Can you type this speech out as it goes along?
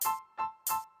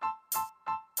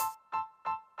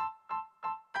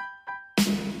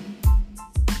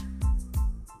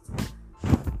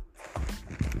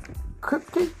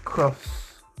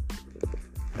Cross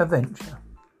Adventure.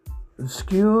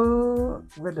 Obscure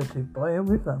relative by a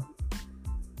river.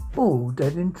 All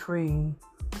dead in tree.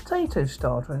 Potato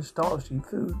starter and starchy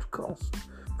food cost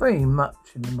very much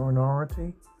in the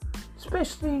minority.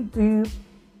 Especially dear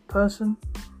person,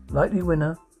 likely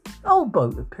winner. Old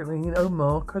boat appearing in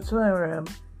Omar Casaram.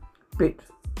 Bit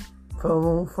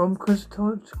from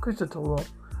Chrysotol,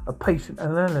 a patient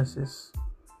analysis.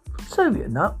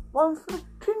 Soviet nut, one for the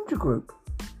ginger group.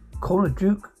 Corner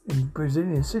Duke in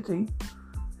Brazilian city.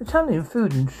 Italian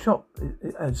food in shop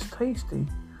as tasty.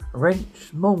 A wrench,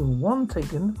 small, one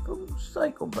taken from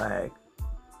cycle bag.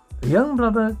 The young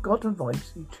blubber got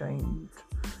advice he changed.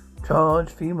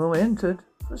 Charge female entered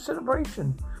for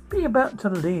celebration. Be about to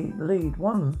lead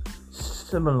one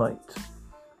simulate.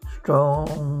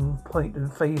 Strong point in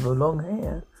favour, long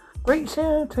hair. Great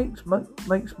hair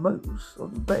makes most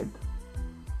of the bed.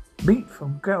 Meat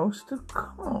from grouse to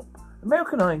carp.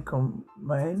 American icon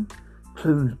man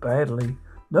clues badly.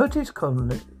 Notice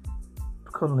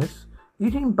colonists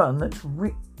eating bun that's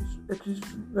rich.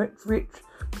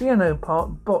 Piano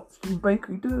part botched in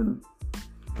bakery do.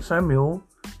 Samuel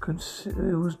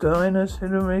conceals diners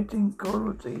generating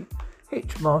quality.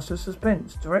 Hitchmaster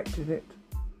suspense directed it.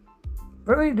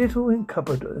 Very little in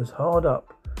cupboard as hard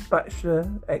up. Bachelor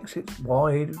exits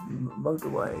wide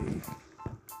motorway.